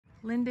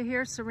Linda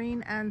here,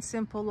 Serene and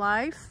Simple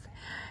Life,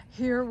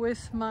 here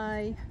with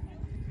my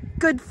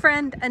good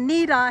friend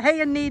Anita. Hey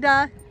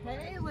Anita.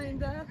 Hey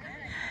Linda.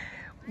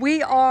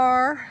 We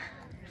are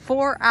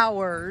 4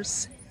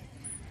 hours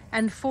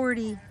and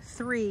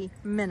 43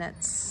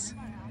 minutes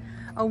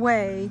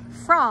away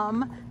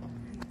from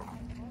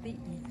The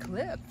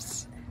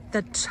eclipse.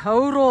 the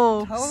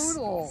total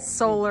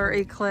solar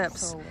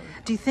eclipse. eclipse.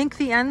 Do you think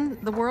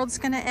the world's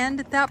going to end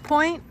at that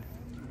point?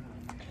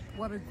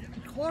 What a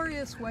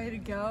glorious way to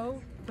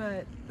go,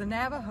 but the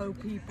Navajo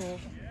people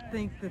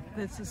think that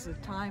this is a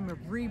time of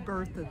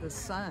rebirth of the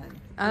sun.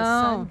 The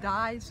sun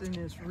dies in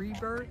its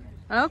rebirth.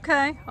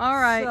 Okay, all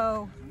right.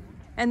 So,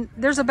 and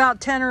there's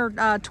about 10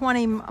 or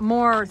 20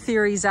 more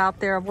theories out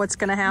there of what's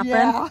going to happen.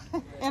 yeah,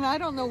 and I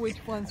don't know which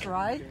one's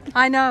right.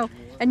 I know.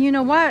 And you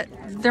know what?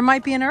 There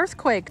might be an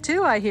earthquake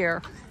too, I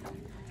hear.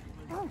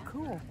 Oh,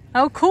 cool.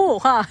 Oh, cool,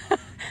 huh?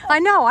 I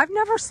know. I've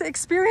never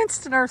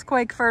experienced an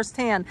earthquake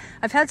firsthand.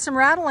 I've had some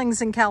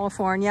rattlings in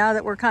California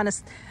that were kind of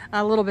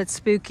a little bit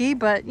spooky,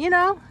 but you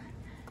know.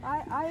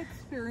 I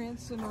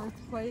experienced an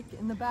earthquake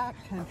in the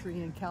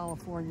backcountry in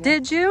California.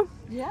 Did you?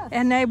 Yes.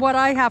 And what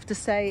I have to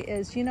say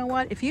is, you know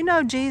what? If you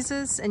know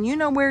Jesus and you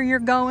know where you're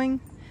going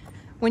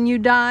when you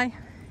die,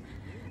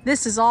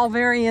 this is all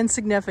very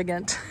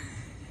insignificant.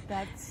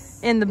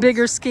 That's in the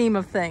bigger scheme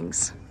of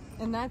things.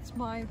 And that's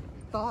my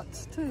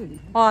thoughts too.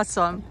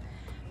 Awesome.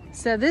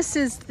 So this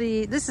is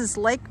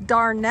Lake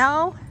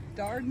Dardanelle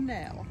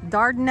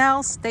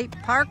State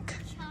Park.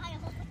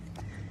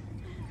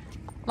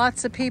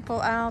 Lots of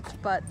people out,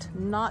 but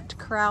not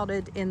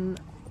crowded in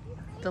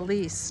the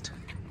least.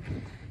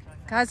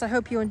 Guys, I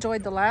hope you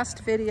enjoyed the last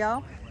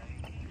video.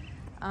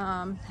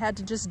 Had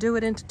to just do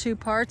it into 2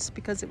 parts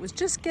because it was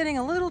just getting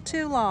a little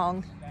too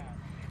long.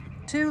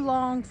 Too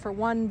long for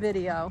one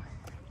video.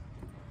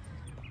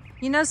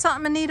 You know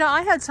something, Anita?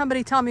 I had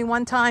somebody tell me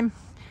one time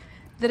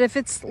that if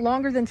it's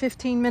longer than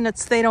 15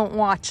 minutes, they don't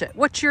watch it.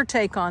 What's your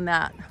take on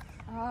that?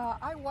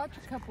 I watch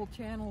a couple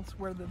channels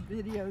where the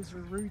videos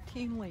are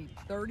routinely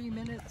 30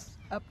 minutes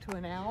up to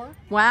an hour.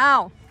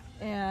 Wow.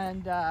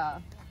 And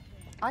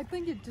I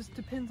think it just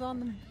depends on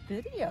the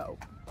video.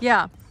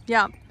 Yeah,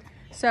 yeah.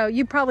 So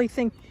you probably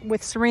think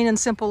with Serene and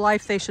Simple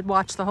Life, they should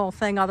watch the whole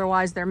thing,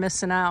 otherwise they're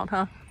missing out,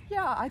 huh?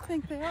 Yeah, I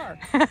think they are.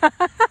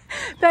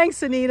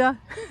 Thanks, Anita.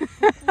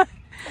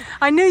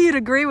 I knew you'd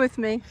agree with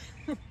me.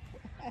 Here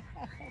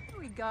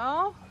we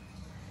go.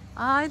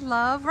 I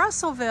love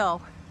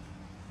Russellville.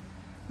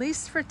 At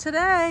least for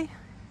today.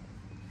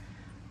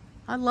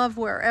 I love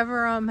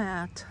wherever I'm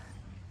at.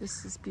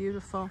 This is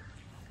beautiful.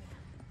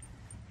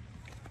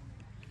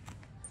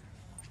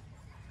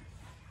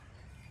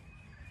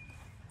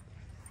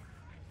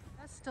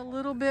 Just a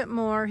little bit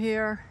more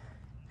here.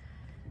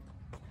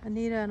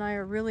 Anita and I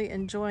are really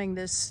enjoying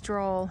this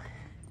stroll.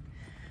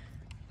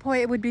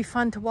 Boy, it would be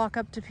fun to walk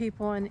up to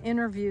people and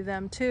interview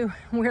them too,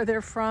 where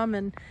they're from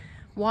and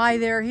why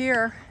they're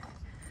here.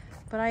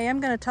 But I am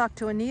going to talk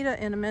to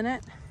Anita in a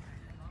minute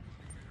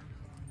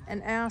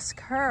and ask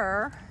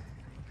her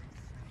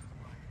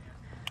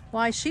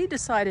why she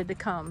decided to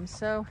come.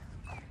 So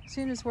as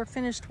soon as we're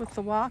finished with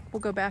the walk, we'll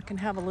go back and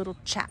have a little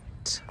chat.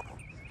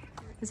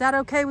 Is that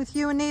okay with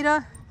you,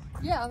 Anita?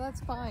 Yeah,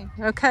 that's fine.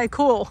 Okay,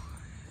 cool.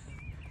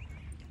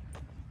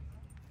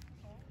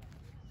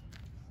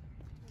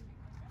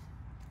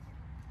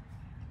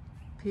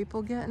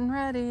 People getting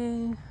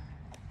ready.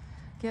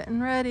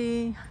 Getting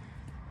ready.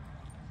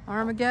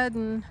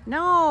 Armageddon.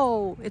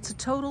 No, it's a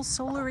total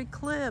solar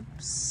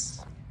eclipse.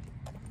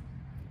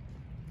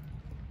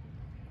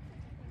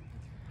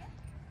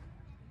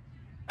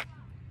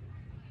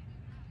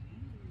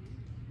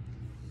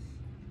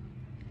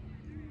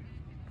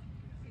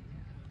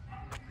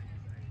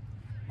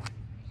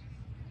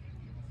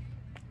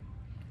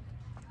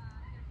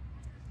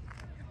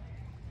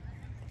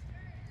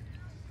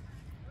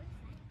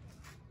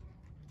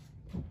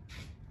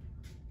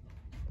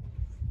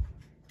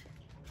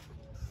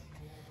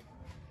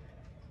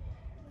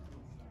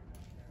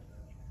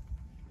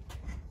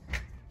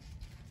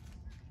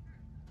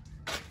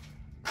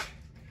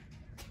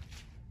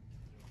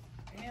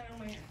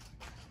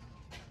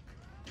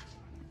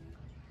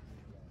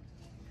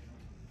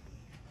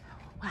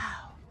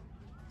 Wow.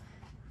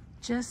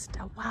 Just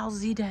a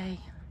wowsy day.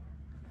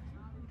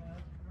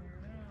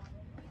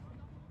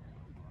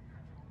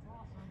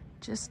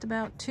 Just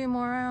about 2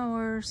 more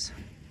hours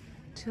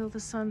till the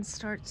sun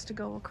starts to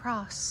go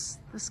across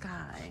the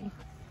sky.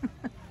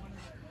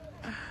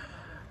 And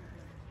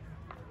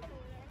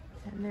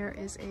there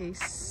is a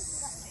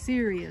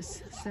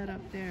serious setup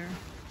there.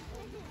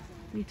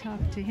 We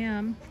talked to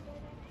him.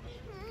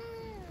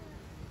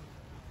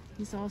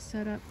 He's all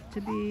set up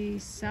to be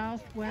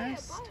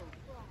southwest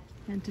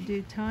and to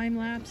do time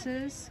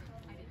lapses.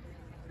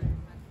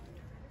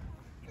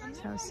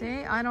 So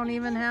see, I don't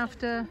even have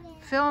to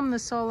film the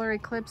solar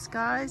eclipse,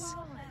 guys.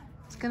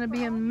 It's gonna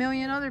be a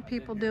million other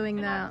people doing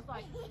that.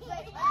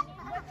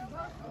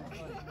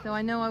 Though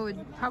I know I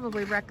would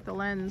probably wreck the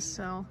lens,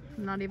 so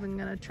I'm not even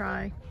gonna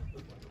try.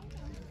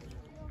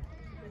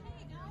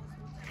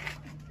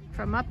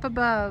 from up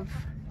above.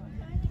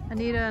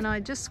 Anita and I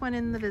just went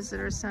in the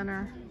visitor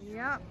center.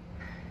 Yep.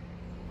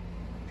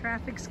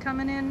 Traffic's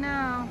coming in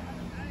now.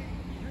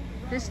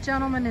 This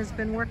gentleman has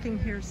been working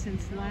here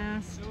since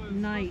last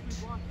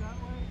night,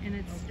 and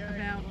it's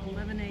about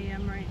 11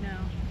 a.m. right now.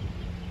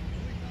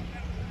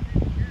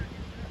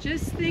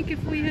 Just think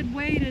if we had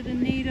waited,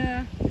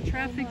 Anita. The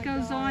traffic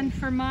goes on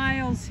for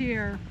miles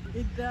here.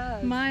 It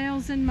does.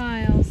 Miles and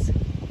miles.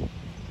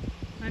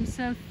 I'm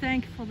so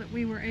thankful that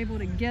we were able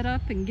to get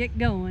up and get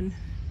going.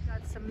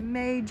 Got some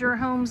major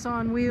homes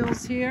on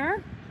wheels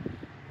here.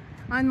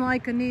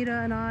 Unlike Anita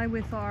and I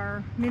with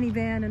our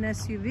minivan and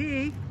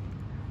SUV,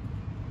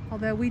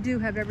 although we do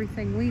have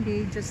everything we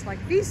need, just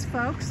like these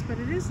folks, but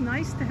it is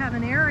nice to have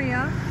an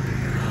area.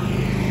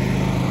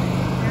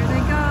 There they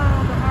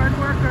go, the hard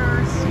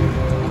workers.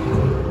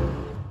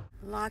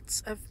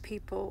 Lots of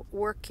people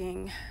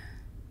working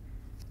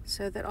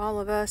so that all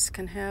of us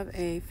can have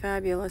a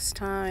fabulous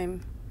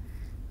time.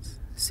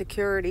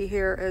 Security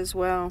here as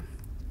well.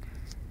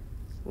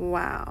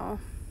 Wow.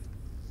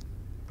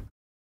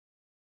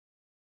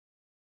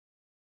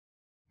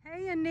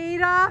 Hey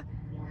Anita,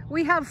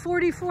 we have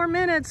 44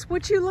 minutes.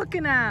 What you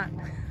looking at?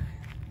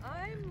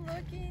 I'm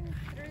looking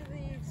through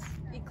these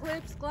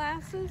eclipse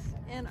glasses,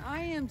 and I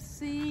am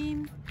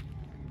seeing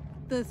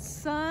the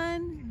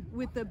sun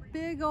with a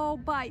big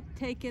old bite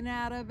taken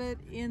out of it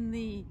in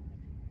the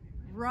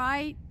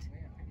right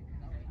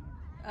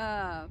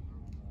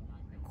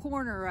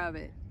corner of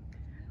it.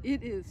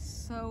 It is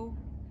so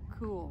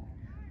cool.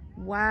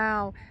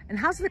 Wow. And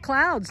how's the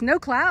clouds? No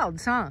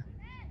clouds, huh?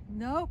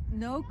 Nope,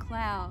 no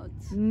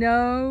clouds.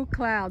 No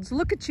clouds.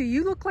 Look at you.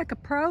 You look like a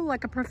pro,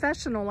 like a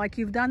professional, like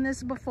you've done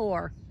this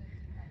before.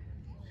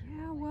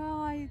 Yeah,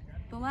 well,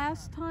 the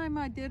last time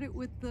I did it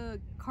with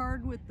the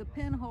card with the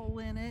pinhole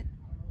in it,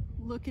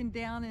 looking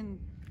down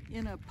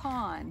in a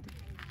pond.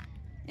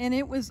 And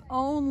it was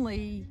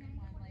only,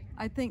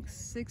 I think,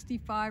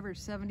 65 or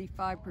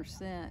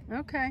 75%.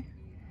 Okay.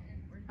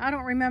 I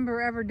don't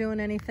remember ever doing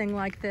anything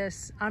like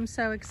this. I'm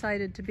so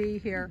excited to be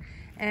here.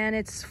 And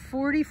it's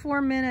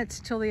 44 minutes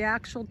till the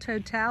actual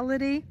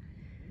totality.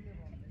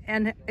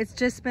 And it's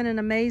just been an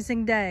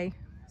amazing day.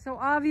 So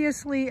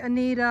obviously,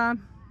 Anita,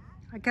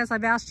 I guess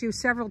I've asked you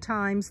several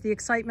times, the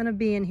excitement of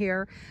being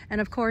here.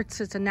 And of course,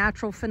 it's a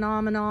natural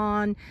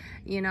phenomenon.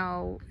 You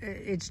know,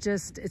 it's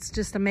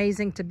just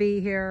amazing to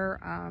be here.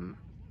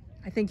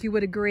 I think you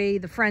would agree,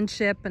 the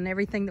friendship and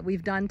everything that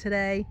we've done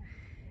today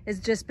has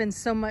just been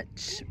so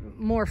much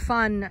more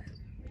fun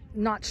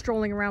not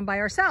strolling around by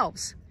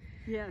ourselves.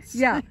 Yes.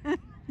 Yeah.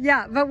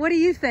 Yeah, but what do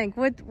you think?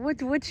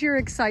 What's your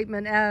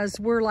excitement as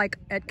we're like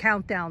at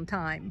countdown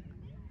time?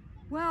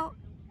 Well,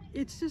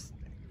 it's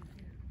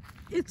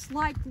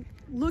like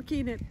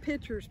looking at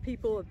pictures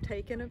people have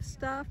taken of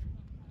stuff.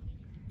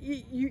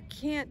 You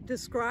can't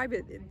describe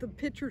it. The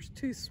picture's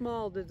too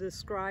small to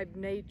describe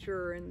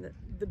nature and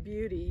the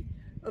beauty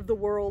of the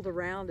world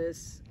around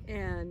us.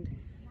 And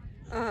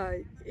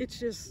it's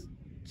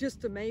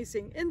just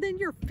amazing. And then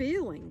you're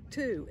feeling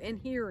too, and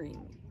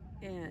hearing,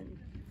 and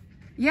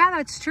yeah,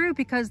 that's true,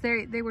 because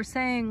they were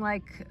saying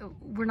like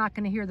we're not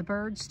going to hear the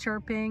birds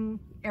chirping,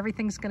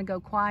 everything's going to go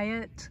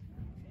quiet.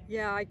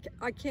 Yeah,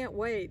 I can't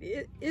wait.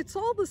 It's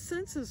all the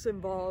senses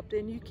involved,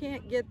 and you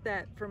can't get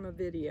that from a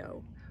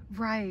video.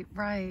 Right,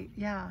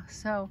 yeah.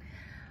 So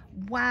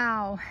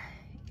wow.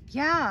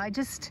 Yeah,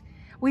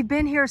 we've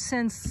been here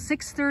since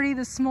 6:30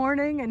 this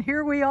morning, and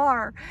here we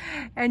are.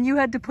 And you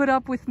had to put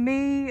up with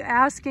me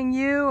asking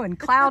you, and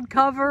cloud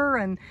cover,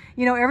 and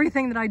you know,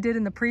 everything that I did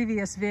in the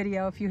previous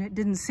video. If you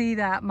didn't see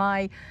that,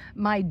 my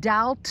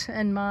doubt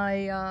and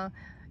my,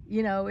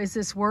 you know, is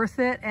this worth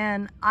it?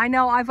 And I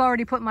know I've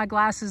already put my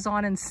glasses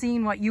on and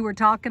seen what you were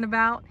talking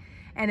about,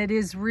 and it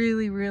is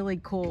really, really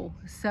cool.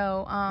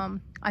 So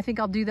I think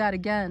I'll do that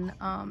again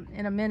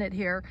in a minute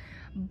here.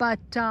 But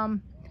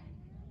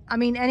I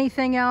mean,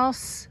 anything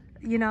else?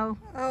 You know?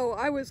 Oh,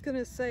 I was going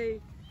to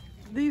say,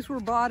 these were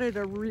bought at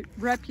a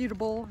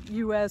reputable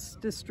U.S.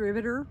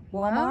 distributor,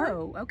 Walmart.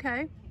 Oh,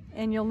 okay.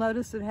 And you'll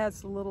notice it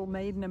has the little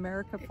Made in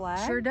America flag.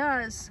 It sure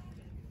does.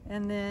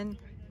 And then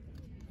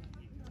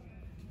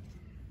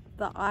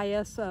the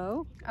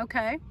ISO.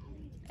 Okay.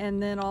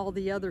 And then all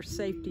the other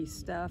safety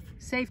stuff.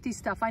 Safety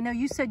stuff. I know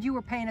you said you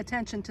were paying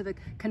attention to the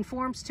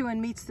conforms to and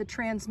meets the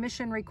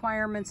transmission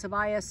requirements of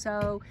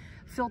ISO,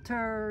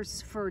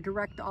 filters for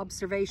direct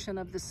observation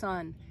of the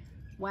sun.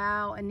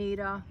 Wow,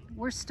 Anita,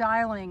 we're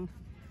styling.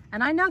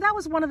 And I know that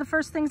was one of the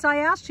first things I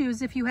asked you,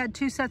 is if you had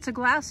 2 sets of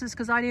glasses,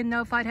 because I didn't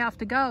know if I'd have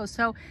to go.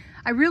 So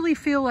I really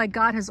feel like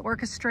God has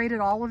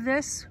orchestrated all of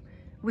this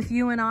with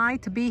you and I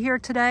to be here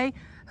today.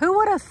 Who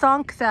would have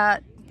thunk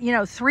that, you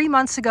know, 3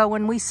 months ago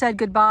when we said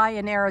goodbye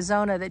in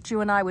Arizona, that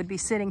you and I would be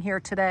sitting here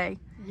today?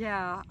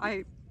 Yeah,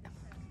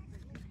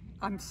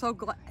 I'm so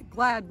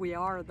glad we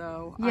are,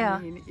 though. Yeah. I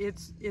mean,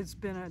 it's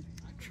been a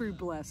true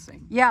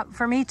blessing. Yeah,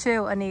 for me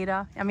too,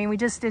 Anita. I mean, we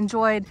just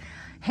enjoyed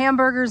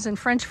hamburgers and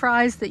French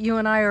fries that you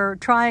and I are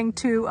trying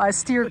to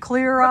steer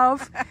clear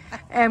of.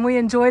 And we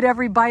enjoyed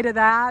every bite of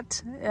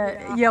that.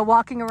 Yeah,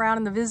 walking around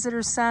in the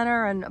visitor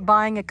center and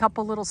buying a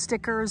couple little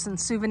stickers and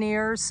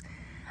souvenirs.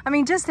 I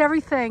mean, just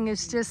everything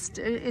is just,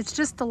 it's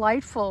just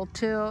delightful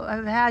to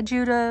have had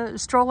you to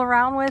stroll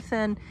around with,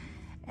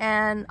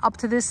 and up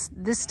to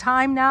this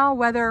time now,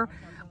 whether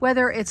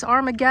it's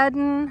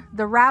Armageddon,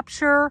 the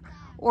rapture,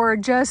 or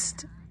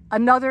just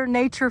another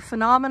nature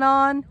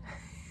phenomenon.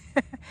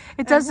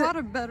 It doesn't. What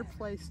a better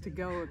place to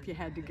go if you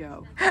had to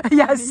go.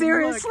 Yeah, I mean,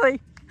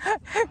 seriously.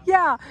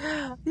 Yeah,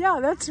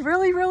 that's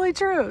really, really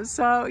true.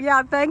 So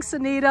yeah, thanks,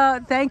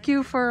 Anita. Thank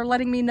you for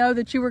letting me know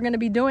that you were going to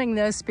be doing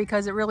this,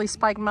 because it really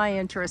spiked my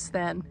interest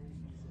then.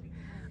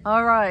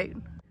 All right.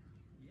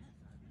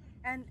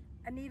 And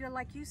Anita,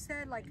 like you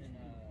said, like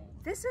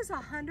this is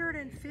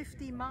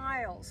 150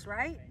 miles,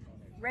 right?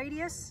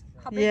 Radius,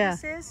 how big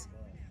this is?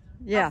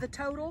 Yeah. Of the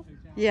total?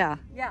 Yeah.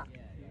 Yeah.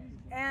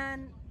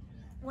 And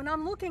when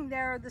I'm looking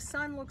there, the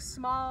sun looks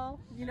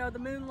small, you know, the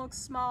moon looks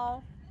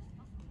small,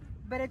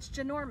 but it's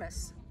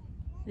ginormous.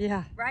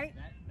 Yeah. Right?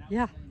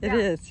 Yeah, it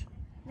is.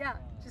 Yeah,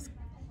 just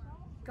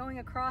going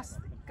across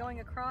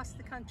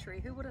the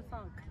country. Who would have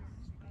thunk?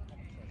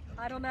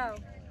 I don't know.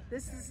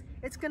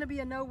 It's going to be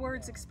a no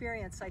words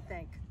experience, I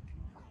think.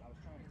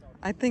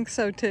 I think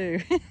so too.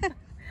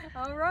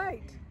 All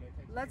right,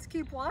 let's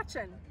keep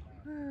watching.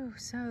 Oh,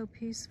 so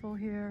peaceful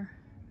here.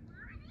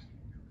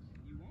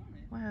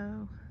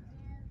 Wow.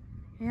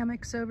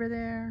 Hammocks over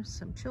there,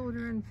 some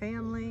children,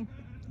 family,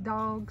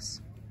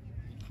 dogs,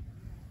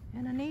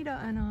 and Anita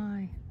and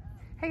I.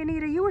 Hey,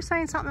 Anita, you were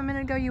saying something a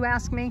minute ago. You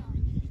asked me.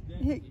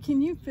 Hey,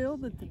 can you feel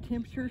that the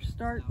temperature's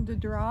starting to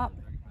drop?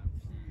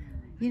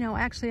 You know,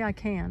 actually I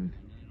can.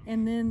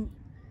 And then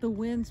the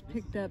wind's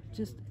picked up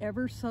just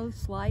ever so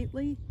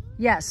slightly.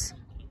 Yes.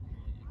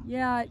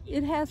 Yeah,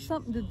 it has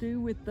something to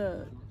do with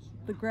the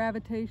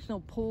gravitational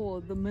pull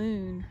of the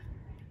moon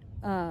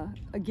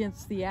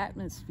against the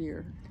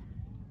atmosphere.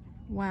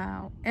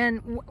 Wow.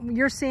 And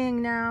you're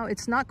seeing now,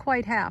 it's not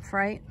quite half,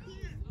 right?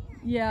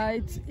 Yeah,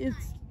 it's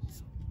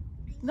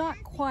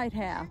not quite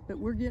half, but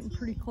we're getting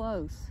pretty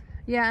close.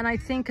 Yeah, and I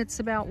think it's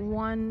about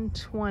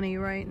 120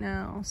 right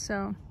now.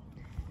 So,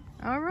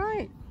 all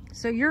right.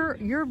 So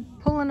you're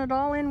pulling it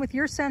all in with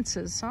your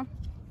senses, huh?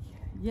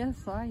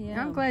 Yes, I am.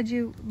 I'm glad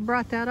you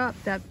brought that up,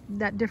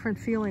 that different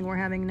feeling we're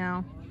having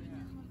now.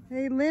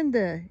 Hey,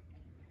 Linda,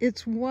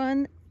 it's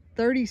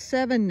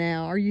 1:37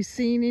 now. Are you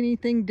seeing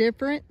anything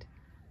different?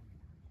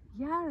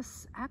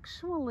 Yes,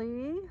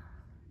 actually,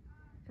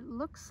 it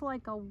looks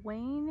like a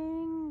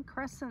waning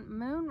crescent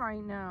moon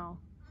right now.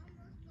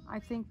 I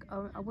think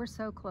we're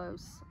so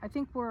close. I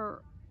think we're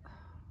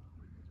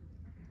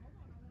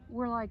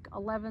like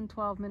 11,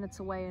 12 minutes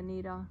away,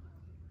 Anita,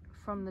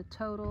 from the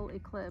total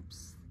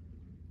eclipse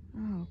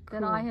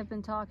that I have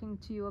been talking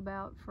to you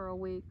about for a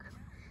week.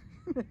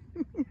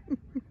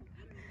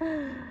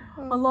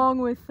 Along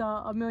with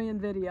a million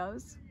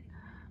videos.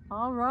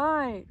 All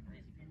right.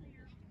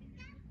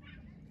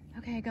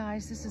 Okay,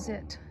 guys, this is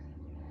it.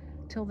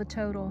 Till the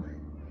total.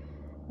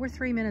 We're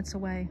 3 minutes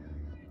away.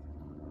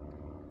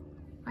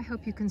 I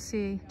hope you can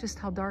see just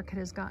how dark it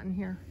has gotten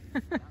here.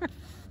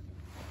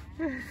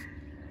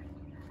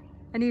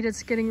 Anita,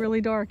 it's getting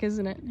really dark,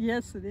 isn't it?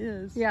 Yes, it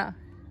is. Yeah.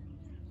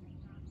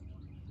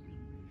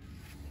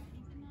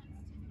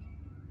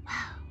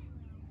 Wow.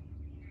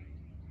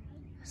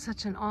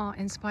 Such an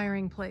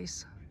awe-inspiring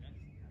place.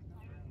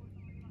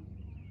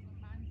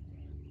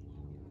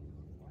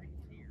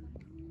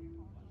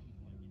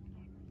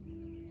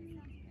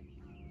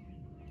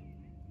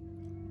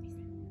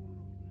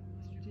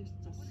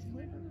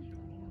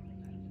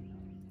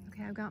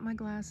 Okay, I've got my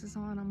glasses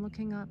on. I'm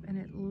looking up, and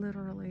it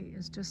literally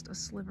is just a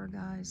sliver,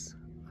 guys.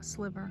 A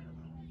sliver.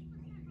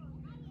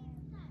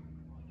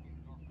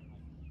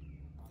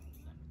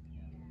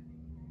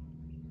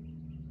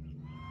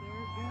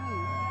 There it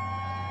goes.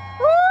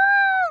 Woo!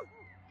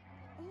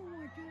 Oh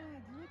my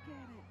God, look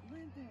at it,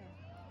 Linda.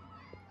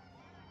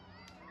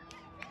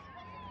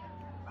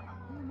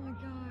 Oh my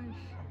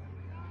gosh.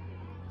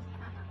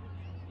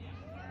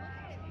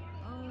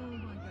 Oh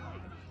my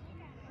gosh.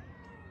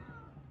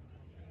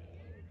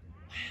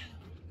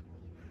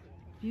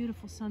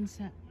 Beautiful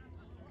sunset.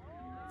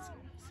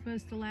 It's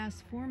supposed to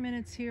last 4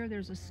 minutes here.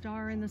 There's a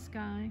star in the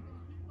sky.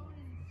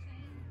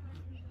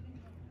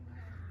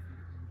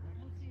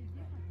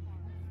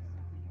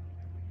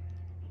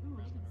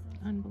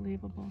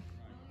 Unbelievable.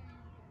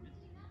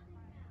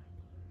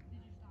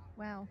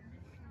 Wow.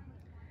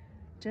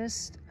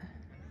 Just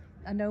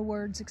a no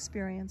words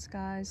experience,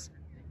 guys.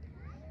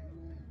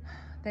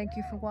 Thank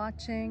you for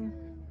watching.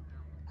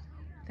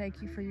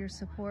 Thank you for your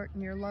support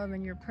and your love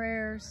and your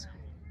prayers.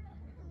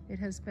 It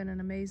has been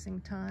an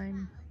amazing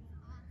time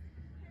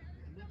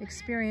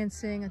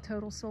experiencing a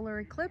total solar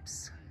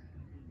eclipse.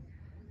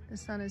 The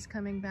sun is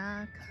coming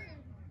back.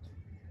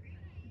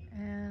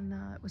 And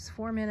it was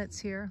 4 minutes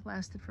here,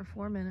 lasted for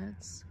 4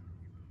 minutes.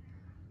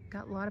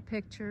 Got a lot of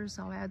pictures.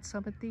 I'll add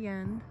some at the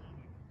end.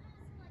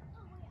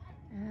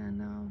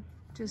 And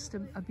just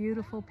a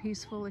beautiful,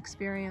 peaceful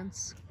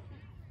experience.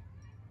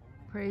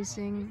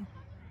 Praising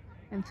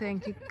and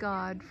thanking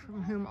God,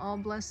 from whom all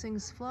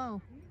blessings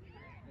flow,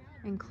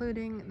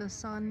 including the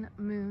sun,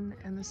 moon,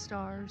 and the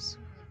stars.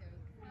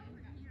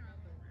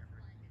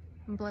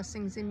 And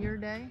blessings in your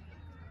day,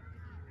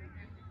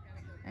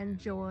 and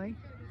joy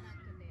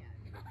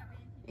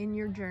in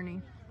your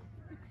journey.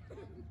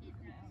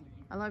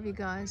 I love you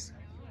guys.